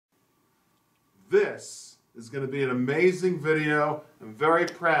This is going to be an amazing video. I'm very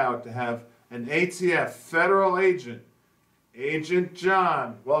proud to have an ATF federal agent, Agent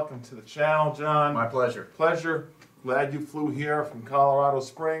John. Welcome to the channel, John. My pleasure. Pleasure. Glad you flew here from Colorado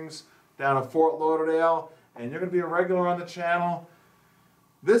Springs down to Fort Lauderdale, and you're going to be a regular on the channel.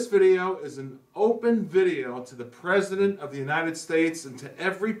 This video is an open video to the President of the United States and to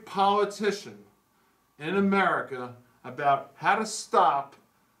every politician in America about how to stop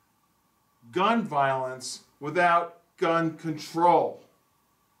gun violence without gun control.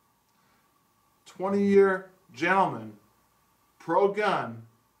 20-year gentleman, pro-gun,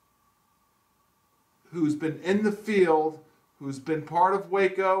 who's been in the field, who's been part of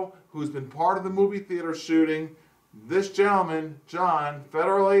Waco, who's been part of the movie theater shooting. This gentleman, John,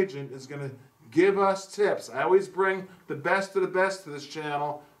 federal agent, is going to give us tips. I always bring the best of the best to this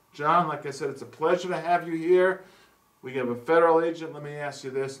channel. John, like I said, it's a pleasure to have you here. We have a federal agent. Let me ask you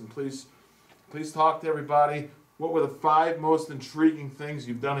this, and please talk to everybody. What were the 5 most intriguing things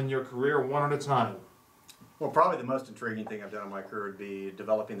you've done in your career, one at a time? Well, probably the most intriguing thing I've done in my career would be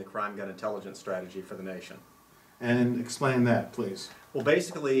developing the crime gun intelligence strategy for the nation. And explain that, please. Well,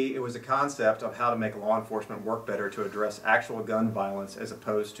 basically, it was a concept of how to make law enforcement work better to address actual gun violence as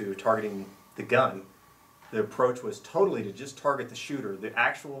opposed to targeting the gun. The approach was totally to just target the shooter, the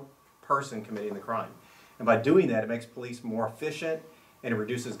actual person committing the crime. And by doing that, it makes police more efficient and it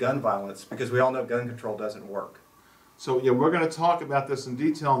reduces gun violence, because we all know gun control doesn't work. So yeah, we're going to talk about this in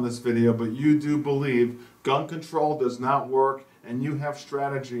detail in this video, but you do believe gun control does not work, and you have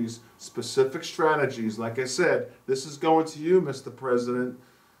strategies, specific strategies. Like I said, this is going to you, Mr. President.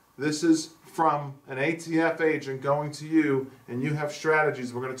 This is from an ATF agent going to you, and you have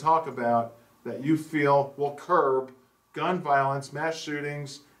strategies we're going to talk about that you feel will curb gun violence, mass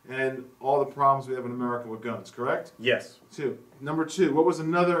shootings, and all the problems we have in America with guns, correct? Yes. Number 2, what was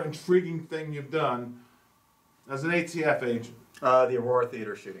another intriguing thing you've done as an ATF agent? The Aurora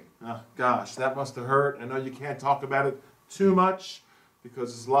Theater shooting. Oh, gosh, that must have hurt. I know you can't talk about it too much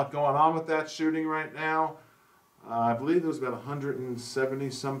because there's a lot going on with that shooting right now. I believe there was about 170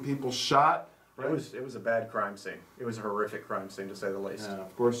 some people shot. Right? It was a bad crime scene. It was a horrific crime scene, to say the least. Yeah,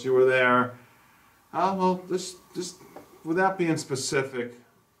 of course you were there. Well, just without being specific,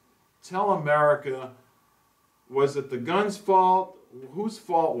 tell America, was it the gun's fault? Whose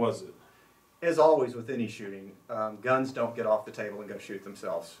fault was it? As always with any shooting, guns don't get off the table and go shoot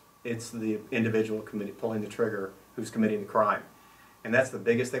themselves. It's the individual pulling the trigger who's committing the crime. And that's the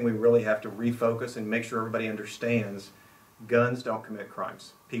biggest thing we really have to refocus and make sure everybody understands. Guns don't commit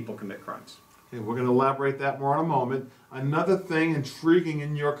crimes. People commit crimes. Okay, we're going to elaborate that more in a moment. Another thing intriguing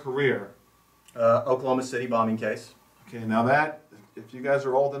in your career. Oklahoma City bombing case. Okay, now that, if you guys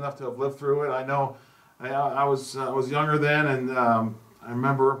are old enough to have lived through it, I know I was younger then, and I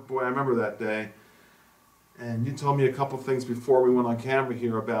remember that day. And you told me a couple things before we went on camera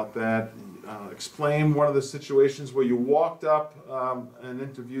here about that. Explain one of the situations where you walked up and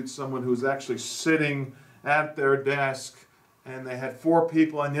interviewed someone who was actually sitting at their desk, and they had 4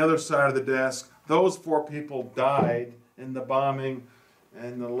 people on the other side of the desk. Those 4 people died in the bombing,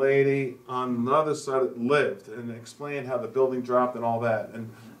 and the lady on the other side lived, and explain how the building dropped and all that.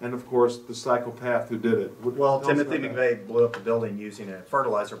 And of course, the psychopath who did it. Well, Timothy McVeigh blew up the building using a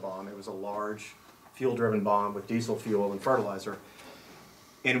fertilizer bomb. It was a large fuel-driven bomb with diesel fuel and fertilizer.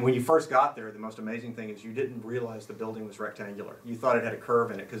 And when you first got there, the most amazing thing is you didn't realize the building was rectangular. You thought it had a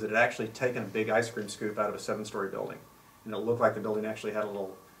curve in it because it had actually taken a big ice cream scoop out of a 7-story building. And it looked like the building actually had a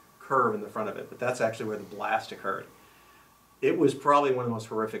little curve in the front of it, but that's actually where the blast occurred. It was probably one of the most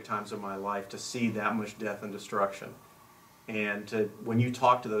horrific times of my life to see that much death and destruction. And when you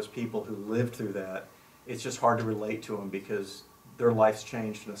talk to those people who lived through that, it's just hard to relate to them because their lives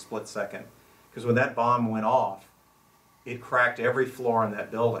changed in a split second. Because when that bomb went off, it cracked every floor in that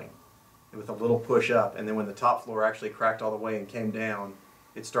building with a little push up, and then when the top floor actually cracked all the way and came down,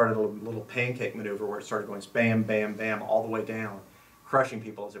 it started a little pancake maneuver where it started going bam, bam, bam all the way down, crushing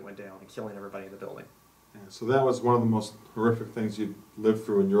people as it went down and killing everybody in the building. Yeah, so that was one of the most horrific things you lived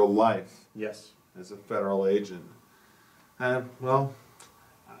through in your life. Yes. As a federal agent. Well,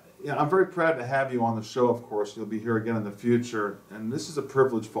 yeah, I'm very proud to have you on the show, of course. You'll be here again in the future, and this is a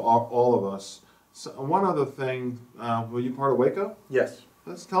privilege for all of us. So one other thing, were you part of Waco? Yes.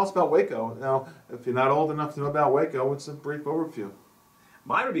 Let's tell us about Waco. Now, if you're not old enough to know about Waco, what's a brief overview?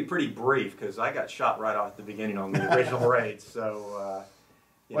 Mine would be pretty brief because I got shot right off at the beginning on the original raids. So,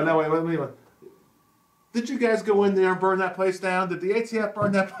 well, no, wait. Did you guys go in there and burn that place down? Did the ATF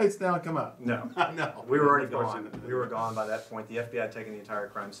burn that place down and come out? No. No. We were already gone. We were gone by that point. The FBI had taken the entire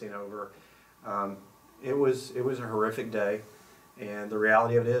crime scene over. It was a horrific day. And the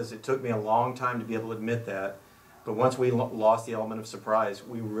reality of it is, it took me a long time to be able to admit that. But once we lost the element of surprise,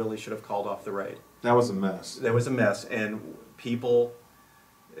 we really should have called off the raid. That was a mess. That was a mess, and people,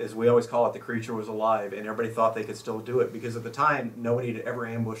 as we always call it, the creature was alive, and everybody thought they could still do it, because at the time, nobody had ever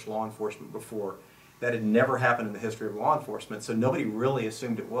ambushed law enforcement before. That had never happened in the history of law enforcement, so nobody really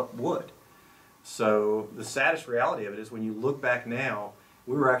assumed it would. So the saddest reality of it is, when you look back now,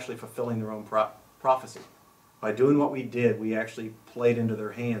 we were actually fulfilling their own prophecy. By doing what we did, we actually played into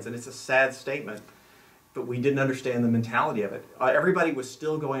their hands, and it's a sad statement, but we didn't understand the mentality of it. Everybody was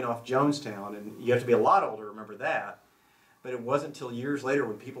still going off Jonestown, and you have to be a lot older to remember that. But it wasn't until years later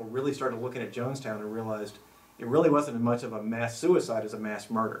when people really started looking at Jonestown and realized it really wasn't as much of a mass suicide as a mass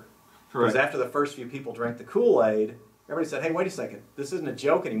murder. Correct. Because after the first few people drank the Kool-Aid, everybody said, hey, wait a second, this isn't a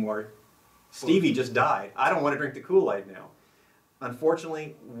joke anymore. Stevie just died. I don't want to drink the Kool-Aid now.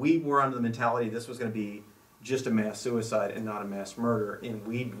 Unfortunately, we were under the mentality this was going to be just a mass suicide and not a mass murder, and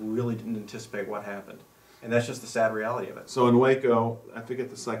we really didn't anticipate what happened. And that's just the sad reality of it. So in Waco, I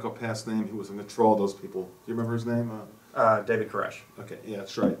forget the psychopath's name, he was in control of those people. Do you remember his name? David Koresh. Okay, yeah,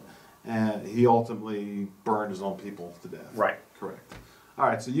 that's right. And he ultimately burned his own people to death. Right. Correct. All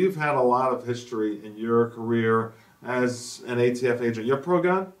right, so you've had a lot of history in your career as an ATF agent. You're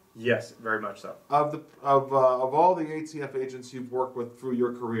pro-gun? Yes, very much so. Of all the ATF agents you've worked with through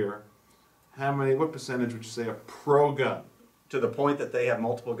your career, what percentage would you say are pro-gun? To the point that they have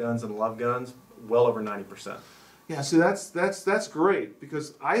multiple guns and love guns, well over 90%. Yeah, see, that's great,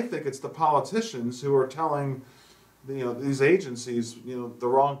 because I think it's the politicians who are telling these agencies the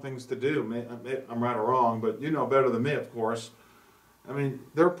wrong things to do. I'm right or wrong, but you know better than me, of course. I mean,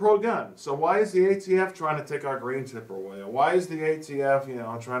 they're pro-gun. So why is the ATF trying to take our green tipper away? Why is the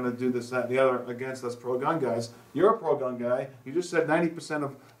ATF, trying to do this, that, and the other against us pro-gun guys? You're a pro-gun guy. You just said 90%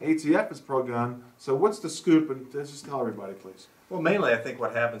 of ATF is pro-gun. So what's the scoop? And just tell everybody, please. Well, mainly I think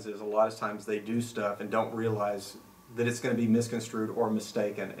what happens is a lot of times they do stuff and don't realize that it's going to be misconstrued or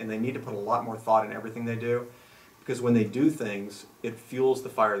mistaken. And they need to put a lot more thought in everything they do. Because when they do things, it fuels the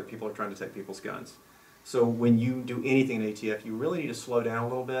fire that people are trying to take people's guns. So when you do anything in ATF, you really need to slow down a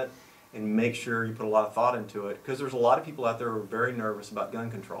little bit and make sure you put a lot of thought into it, because there's a lot of people out there who are very nervous about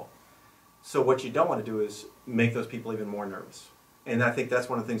gun control. So what you don't want to do is make those people even more nervous. And I think that's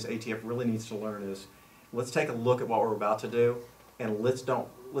one of the things ATF really needs to learn is, let's take a look at what we're about to do, and let's don't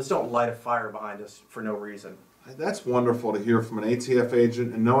light a fire behind us for no reason. That's wonderful to hear from an ATF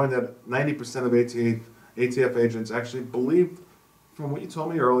agent, and knowing that 90% of ATF agents actually believe, from what you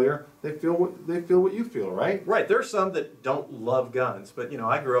told me earlier, they feel what you feel, right? Right. There's some that don't love guns, but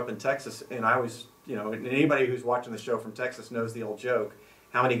I grew up in Texas, and I was, and anybody who's watching the show from Texas knows the old joke,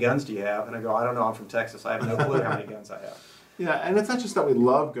 how many guns do you have? And I go, I don't know, I'm from Texas. I have no clue how many guns I have. Yeah, and it's not just that we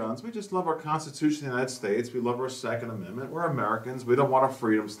love guns. We just love our Constitution of the United States. We love our Second Amendment. We're Americans. We don't want our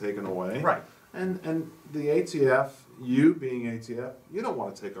freedoms taken away. Right. And the ATF, you being ATF, you don't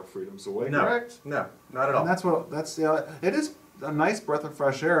want to take our freedoms away, correct? No, not at all. And it is a nice breath of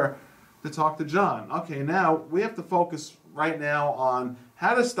fresh air to talk to John. Okay, now we have to focus right now on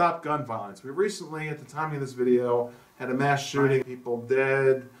how to stop gun violence. We recently, at the time of this video, had a mass shooting, people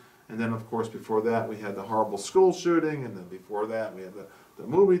dead, and then of course before that we had the horrible school shooting, and then before that we had the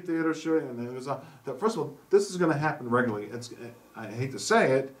movie theater shooting, and then it was first of all, this is going to happen regularly. I hate to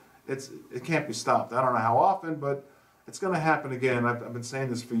say it, it can't be stopped. I don't know how often, but it's going to happen again. I've been saying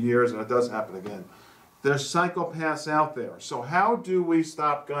this for years, and it does happen again. There's psychopaths out there. So how do we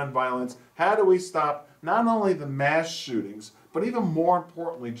stop gun violence? How do we stop not only the mass shootings, but even more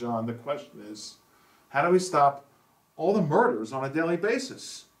importantly, John, the question is, how do we stop all the murders on a daily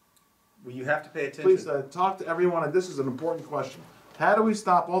basis? Well, you have to pay attention. Please talk to everyone, and this is an important question. How do we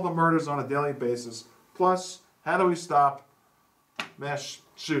stop all the murders on a daily basis? Plus, how do we stop mass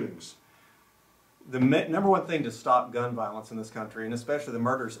shootings? The number one thing to stop gun violence in this country, and especially the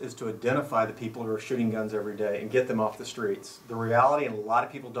murders, is to identify the people who are shooting guns every day and get them off the streets. The reality, and a lot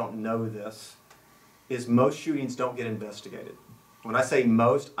of people don't know this, is most shootings don't get investigated. When I say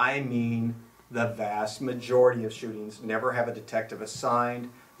most, I mean the vast majority of shootings never have a detective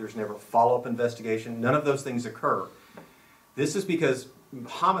assigned. There's never follow-up investigation. None of those things occur. This is because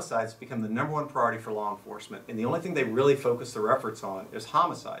homicides become the number one priority for law enforcement, and the only thing they really focus their efforts on is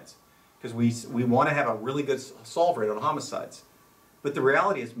homicides, because we want to have a really good solve rate on homicides. But the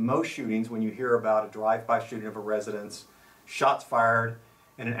reality is most shootings, when you hear about a drive-by shooting of a residence, shots fired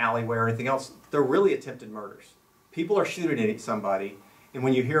in an alleyway or anything else, they're really attempted murders. People are shooting at somebody, and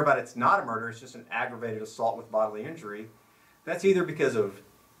when you hear about it's not a murder, it's just an aggravated assault with bodily injury, that's either because of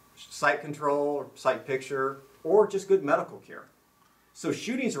site control, or site picture, or just good medical care. So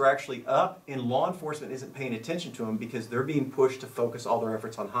shootings are actually up, and law enforcement isn't paying attention to them because they're being pushed to focus all their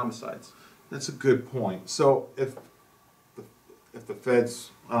efforts on homicides. That's a good point. So if the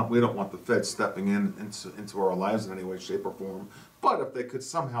feds, we don't want the feds stepping into our lives in any way, shape, or form, but if they could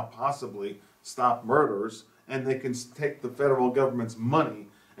somehow possibly stop murders, and they can take the federal government's money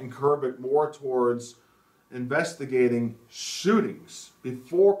and curb it more towards investigating shootings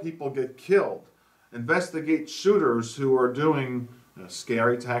before people get killed, investigate shooters who are doing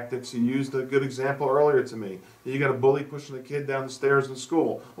scary tactics. You used a good example earlier to me. You got a bully pushing a kid down the stairs in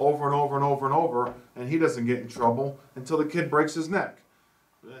school over and over and over and over, and he doesn't get in trouble until the kid breaks his neck.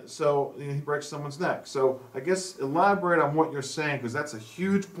 So he breaks someone's neck. So I guess elaborate on what you're saying, because that's a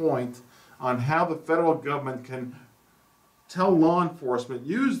huge point on how the federal government can tell law enforcement,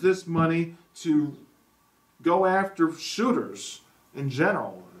 use this money to go after shooters in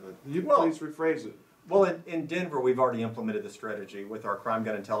general. Please rephrase it. Well, in Denver, we've already implemented the strategy with our Crime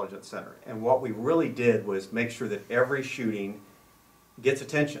Gun Intelligence Center. And what we really did was make sure that every shooting gets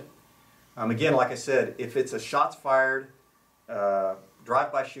attention. Again, like I said, if it's a shots fired,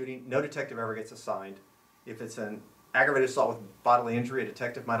 drive-by shooting, no detective ever gets assigned. If it's an aggravated assault with bodily injury, a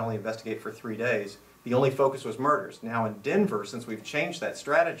detective might only investigate for 3 days. The only focus was murders. Now in Denver, since we've changed that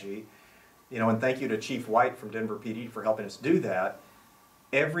strategy, and thank you to Chief White from Denver PD for helping us do that,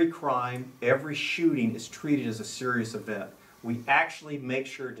 every crime, every shooting is treated as a serious event. We actually make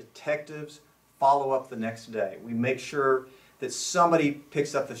sure detectives follow up the next day. We make sure that somebody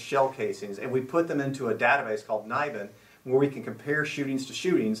picks up the shell casings, and we put them into a database called NIBIN, where we can compare shootings to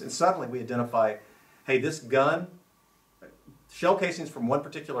shootings, and suddenly we identify, hey, this gun, shell casings from one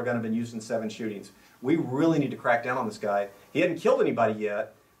particular gun have been used in 7 shootings. We really need to crack down on this guy. He hadn't killed anybody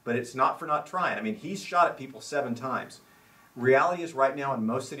yet, but it's not for not trying. I mean, he's shot at people 7 times. Reality is right now in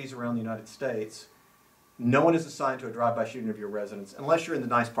most cities around the United States, no one is assigned to a drive-by shooting of your residence unless you're in the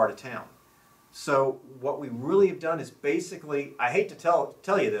nice part of town. So what we really have done is basically, I hate to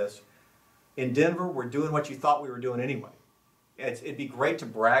tell you this, in Denver we're doing what you thought we were doing anyway. It'd be great to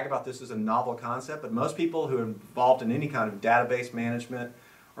brag about this as a novel concept, but most people who are involved in any kind of database management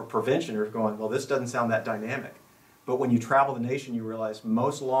or prevention are going, well, this doesn't sound that dynamic. But when you travel the nation, you realize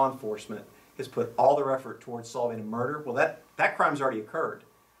most law enforcement has put all their effort towards solving a murder. Well, that crime's already occurred.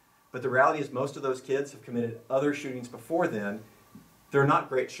 But the reality is most of those kids have committed other shootings before then. They're not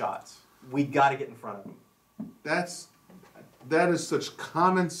great shots. We got to get in front of them. That is such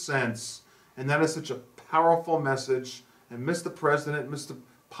common sense, and that is such a powerful message. And Mr. President, Mr.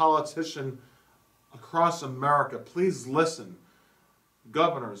 Politician across America, please listen.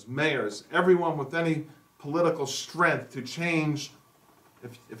 Governors, mayors, everyone with any political strength to change.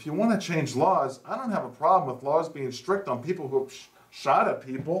 If you want to change laws, I don't have a problem with laws being strict on people who have shot at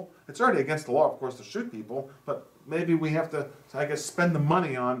people. It's already against the law, of course, to shoot people, but maybe we have to, I guess, spend the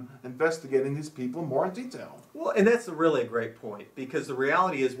money on investigating these people more in detail. Well, and that's really a great point, because the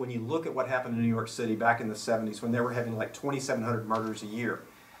reality is when you look at what happened in New York City back in the 70s when they were having like 2,700 murders a year,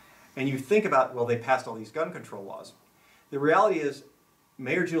 and you think about, well, they passed all these gun control laws. The reality is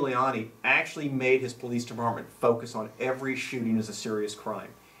Mayor Giuliani actually made his police department focus on every shooting as a serious crime.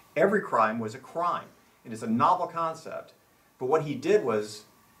 Every crime was a crime. It is a novel concept. But what he did was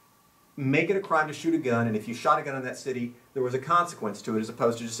make it a crime to shoot a gun, and if you shot a gun in that city, there was a consequence to it as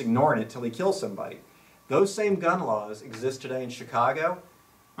opposed to just ignoring it until he kills somebody. Those same gun laws exist today in Chicago,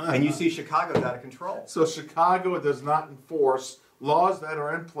 and you see Chicago's out of control. So Chicago does not enforce laws that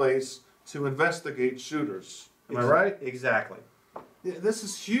are in place to investigate shooters. Am I right? Exactly. Yeah, this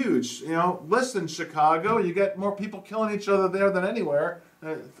is huge. Listen, Chicago, you get more people killing each other there than anywhere,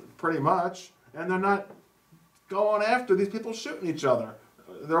 pretty much, and they're not going after these people shooting each other.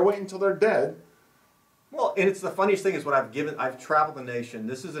 They're waiting until they're dead. Well, and it's the funniest thing is what I've traveled the nation.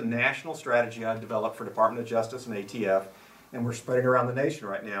 This is a national strategy I've developed for Department of Justice and ATF, and we're spreading around the nation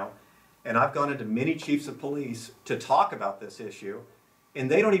right now. And I've gone into many chiefs of police to talk about this issue, and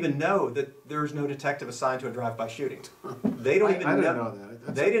they don't even know that there's no detective assigned to a drive-by shooting. They don't even I didn't know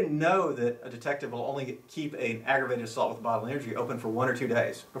that. They didn't know that a detective will only keep an aggravated assault with bodily injury open for 1 or 2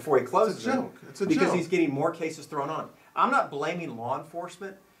 days before he closes It's a joke. It's a because joke. he's getting more cases thrown on him. I'm not blaming law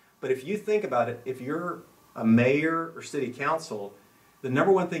enforcement, but if you think about it, if you're a mayor or city council, the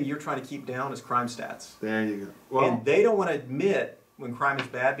number one thing you're trying to keep down is crime stats. There you go. Well, And they don't want to admit when crime is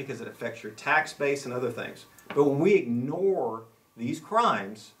bad because it affects your tax base and other things. But when we ignore these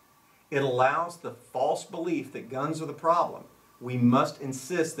crimes, it allows the false belief that guns are the problem. We must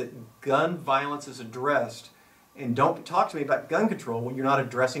insist that gun violence is addressed, and don't talk to me about gun control when you're not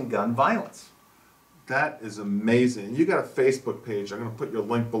addressing gun violence. that is amazing. You got a Facebook page. I'm going to put your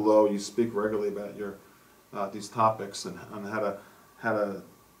link below. You speak regularly about your these topics and on how to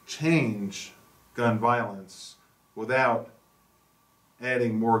change gun violence without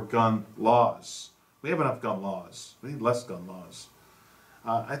adding more gun laws. We have enough gun laws. We need less gun laws.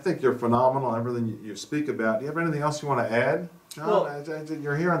 I think you're phenomenal, everything you speak about. Do you have anything else you want to add, John? Well,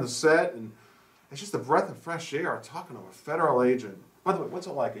 You're here on the set, and it's just a breath of fresh air talking to a federal agent. By the way, what's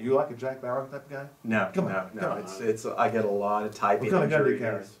it like? Are you like a Jack Bauer type of guy? No, Come on. It's I get a lot of typing. What kind of gun do you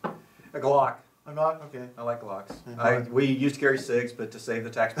injuries. carry? A Glock. A Glock? Okay. I like Glocks. Yeah. We used to carry SIGs, but to save the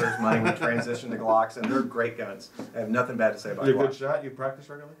taxpayers' money, we transitioned to Glocks, and they're great guns. I have nothing bad to say about You're a Glocks. good shot? You practice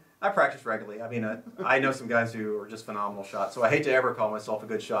regularly? I practice regularly. I mean, I know some guys who are just phenomenal shots, so I hate to ever call myself a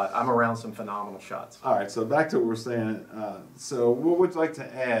good shot. I'm around some phenomenal shots. All right, so back to what we're saying. So what would you like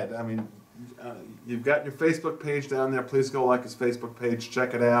to add? I mean, you've got your Facebook page down there. Please go like his Facebook page.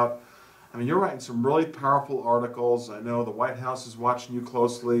 Check it out. I mean, you're writing some really powerful articles. I know the White House is watching you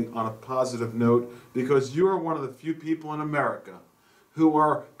closely on a positive note because you are one of the few people in America who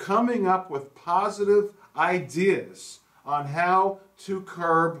are coming up with positive ideas on how to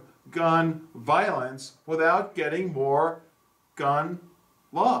curb gun violence without getting more gun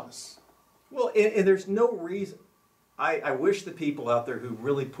laws. Well, and there's no reason. I wish the people out there who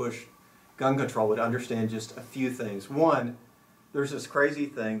really push gun control would understand just a few things. One, there's this crazy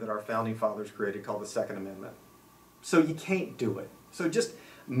thing that our founding fathers created called the Second Amendment. So you can't do it. So just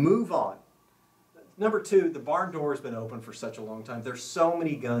move on. Number two, the barn door has been open for such a long time. There's so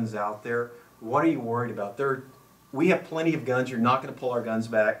many guns out there. What are you worried about? We have plenty of guns. You're not going to pull our guns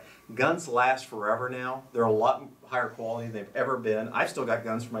back. Guns last forever now. They're a lot higher quality than they've ever been. I've still got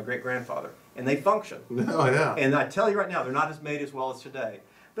guns from my great-grandfather, and they function. Oh, yeah. And I tell you right now, they're not as made as well as today.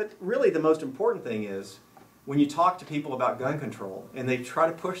 But really, the most important thing is, when you talk to people about gun control, and they try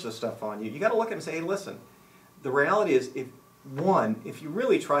to push this stuff on you, you got to look at them and say, hey, listen, the reality is, if you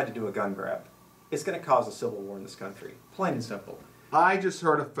really try to do a gun grab, it's going to cause a civil war in this country. Plain and simple. I just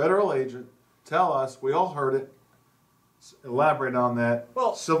heard a federal agent tell us, we all heard it, elaborate on that,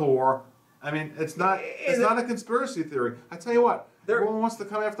 Well, Civil War. I mean, it's not a conspiracy theory. I tell you what, everyone wants to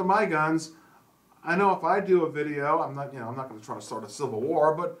come after my guns. I know if I do a video, I'm not going to try to start a civil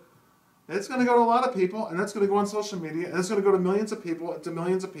war, but it's going to go to a lot of people, and it's going to go on social media, and it's going to go to millions of people, to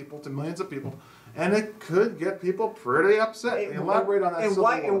millions of people, to millions of people, and it could get people pretty upset. Elaborate on that Civil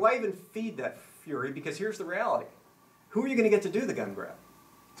War. And why even feed that fury? Because here's the reality. Who are you going to get to do the gun grab?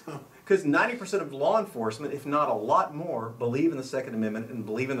 Because 90% of law enforcement, if not a lot more, believe in the Second Amendment and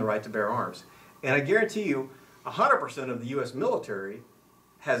believe in the right to bear arms. And I guarantee you, 100% of the U.S. military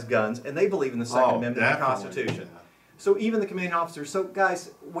has guns, and they believe in the Second Amendment and the Constitution. Yeah. So even the commanding officers. So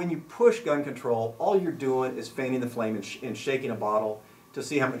guys, when you push gun control, all you're doing is fanning the flame and shaking a bottle to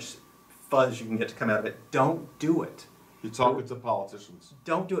see how much fuzz you can get to come out of it. Don't do it. You're talking to politicians.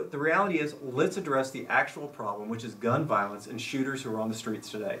 Don't do it. The reality is, let's address the actual problem, which is gun violence and shooters who are on the streets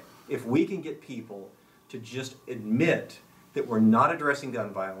today. If we can get people to just admit that we're not addressing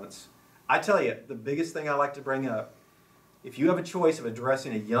gun violence, I tell you, the biggest thing I like to bring up, if you have a choice of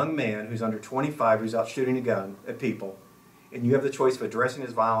addressing a young man who's under 25 who's out shooting a gun at people, and you have the choice of addressing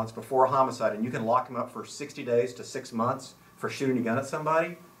his violence before a homicide, and you can lock him up for 60 days to 6 months for shooting a gun at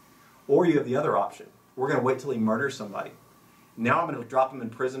somebody, or you have the other option. We're going to wait till he murders somebody. Now I'm going to drop him in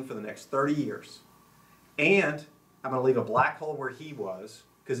prison for the next 30 years. And I'm going to leave a black hole where he was,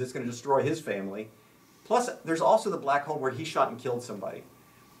 because it's going to destroy his family. Plus, there's also the black hole where he shot and killed somebody.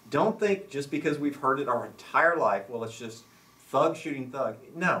 Don't think just because we've heard it our entire life, well, it's just thug shooting thug.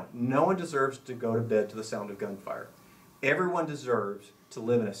 No, no one deserves to go to bed to the sound of gunfire. Everyone deserves to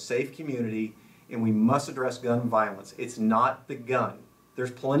live in a safe community, and we must address gun violence. It's not the gun.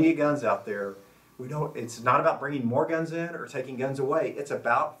 There's plenty of guns out there. It's not about bringing more guns in or taking guns away. It's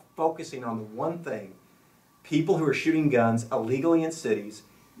about focusing on the one thing. People who are shooting guns illegally in cities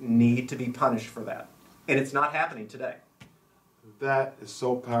need to be punished for that. And it's not happening today. That is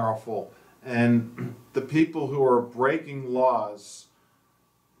so powerful. And the people who are breaking laws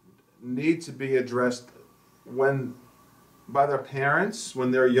need to be addressed by their parents, when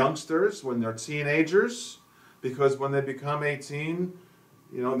they're youngsters, when they're teenagers, because when they become 18,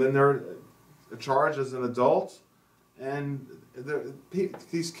 then they're charged as an adult. And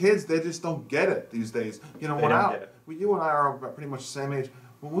these kids, they just don't get it these days. You and I are pretty much the same age.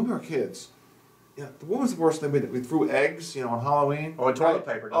 When we were kids, what was the worst thing we did? We threw eggs, on Halloween. Oh, and toilet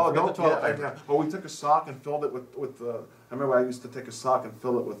paper. Don't forget the toilet paper. Yeah. Well, we took a sock and filled it with I remember I used to take a sock and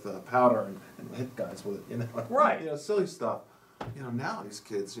fill it with powder and hit guys with it. Right. Silly stuff. Now these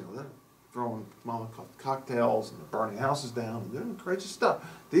kids, they're throwing Molotov cocktails and they're burning houses down and they're doing crazy stuff.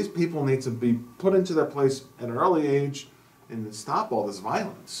 These people need to be put into their place at an early age and stop all this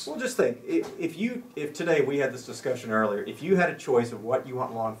violence. Well, just think, if today we had this discussion earlier, if you had a choice of what you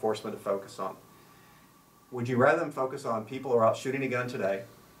want law enforcement to focus on, would you rather them focus on people who are out shooting a gun today,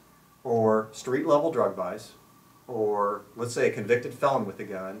 or street level drug buys, or let's say a convicted felon with a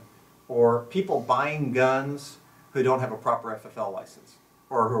gun, or people buying guns who don't have a proper FFL license,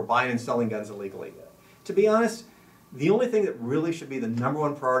 or who are buying and selling guns illegally? To be honest, the only thing that really should be the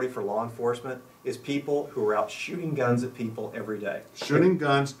 #1 priority for law enforcement is people who are out shooting guns at people every day. Shooting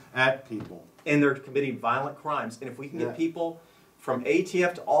guns at people. And they're committing violent crimes. And if we can get people from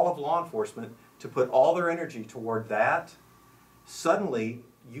ATF to all of law enforcement to put all their energy toward that, suddenly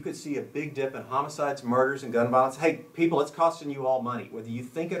you could see a big dip in homicides, murders, and gun violence. Hey, people, it's costing you all money. Whether you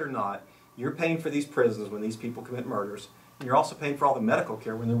think it or not, you're paying for these prisons when these people commit murders. And you're also paying for all the medical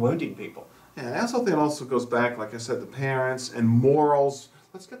care when they're wounding people. Yeah, and I also think it also goes back, like I said, to parents and morals.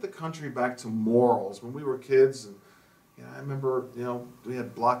 Let's get the country back to morals. When we were kids, and I remember, we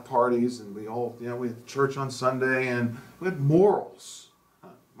had block parties, and we had church on Sunday, and we had morals.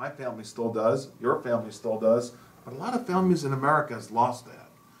 My family still does. Your family still does. But a lot of families in America has lost that.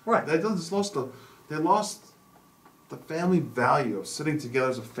 Right. They lost the family value of sitting together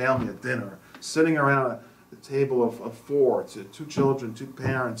as a family at dinner, sitting around a table of 4, to 2 children, 2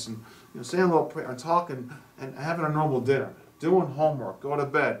 parents, and saying a little prayer and talking and having a normal dinner, doing homework, go to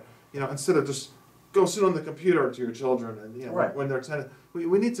bed. Instead of just go sit on the computer to your children and right. when they're 10.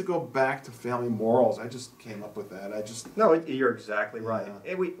 We need to go back to family morals. I just came up with that. No, you're exactly right.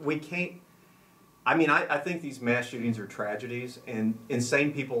 Yeah. And we can't. I think these mass shootings are tragedies, and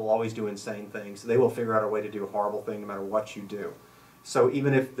insane people will always do insane things. They will figure out a way to do a horrible thing no matter what you do. So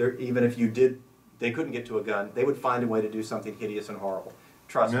even if they couldn't get to a gun, they would find a way to do something hideous and horrible.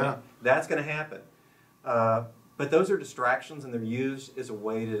 Trust me, that's going to happen. But those are distractions, and they're used as a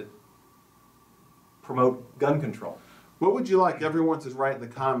way to promote gun control. What would you like everyone to write in the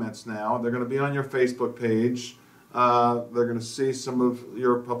comments now? They're going to be on your Facebook page. They're going to see some of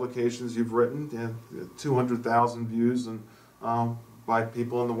your publications you've written, 200,000 views, and by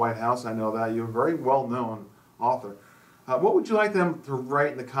people in the White House. I know that. You're a very well-known author. What would you like them to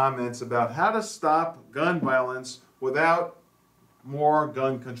write in the comments about how to stop gun violence without more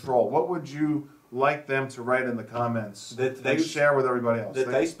gun control? What would you like them to write in the comments that they share with everybody else? That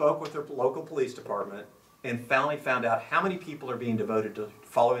they spoke with their local police department and finally found out how many people are being devoted to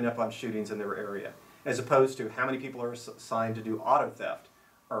following up on shootings in their area, as opposed to how many people are assigned to do auto theft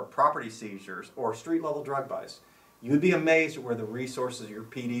or property seizures or street level drug buys. You would be amazed at where the resources of your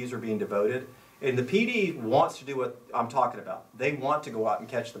PDs are being devoted. And the PD wants to do what I'm talking about. They want to go out and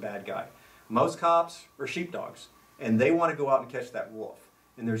catch the bad guy. Most cops are sheepdogs, and they want to go out and catch that wolf.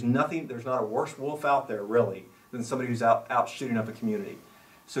 And there's not a worse wolf out there, really, than somebody who's out shooting up a community.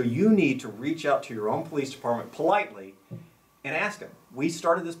 So you need to reach out to your own police department politely and ask them. We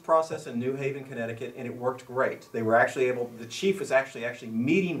started this process in New Haven, Connecticut, and it worked great. They were the chief was actually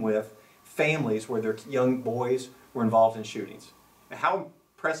meeting with families where their young boys were involved in shootings. And how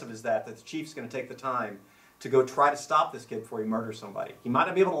impressive is that the chief's going to take the time to go try to stop this kid before he murders somebody? He might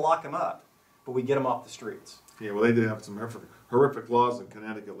not be able to lock him up, but we get him off the streets. Yeah, well, they do have some horrific laws in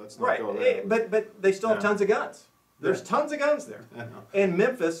Connecticut. Let's not go there. But they still have tons of guns. There's tons of guns there. And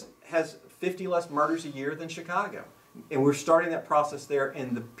Memphis has 50 less murders a year than Chicago. And we're starting that process there,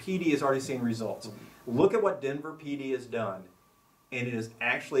 and the PD is already seeing results. Look at what Denver PD has done, and it is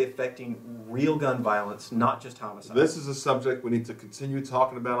actually affecting real gun violence, not just homicide. This is a subject we need to continue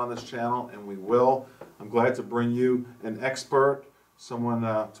talking about on this channel, and we will. I'm glad to bring you an expert, someone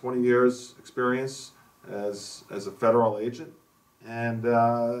 20 years experience as a federal agent. And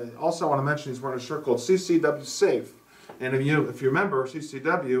also I want to mention he's wearing a shirt called CCW Safe. And if you remember,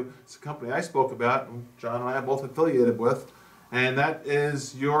 CCW, it's a company I spoke about, and John and I are both affiliated with, and that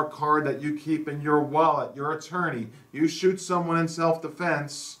is your card that you keep in your wallet, your attorney. You shoot someone in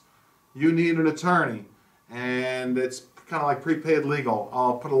self-defense, you need an attorney. And it's kind of like prepaid legal.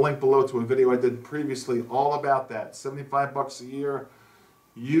 I'll put a link below to a video I did previously all about that. $75 a year.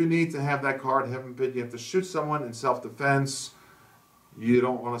 You need to have that card, heaven forbid you have to shoot someone in self-defense. You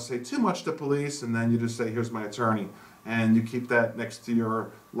don't want to say too much to police, and then you just say, here's my attorney. And you keep that next to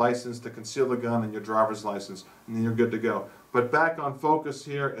your license to conceal the gun and your driver's license, and then you're good to go. But back on focus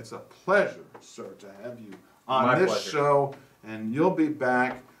here, it's a pleasure, sir, to have you on this show, and you'll be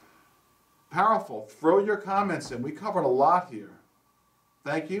back. Powerful. Throw your comments in. We covered a lot here.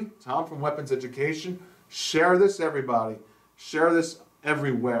 Thank you. Tom from Weapons Education. Share this, everybody. Share this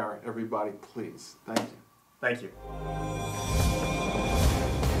everywhere, everybody, please. Thank you. Thank you.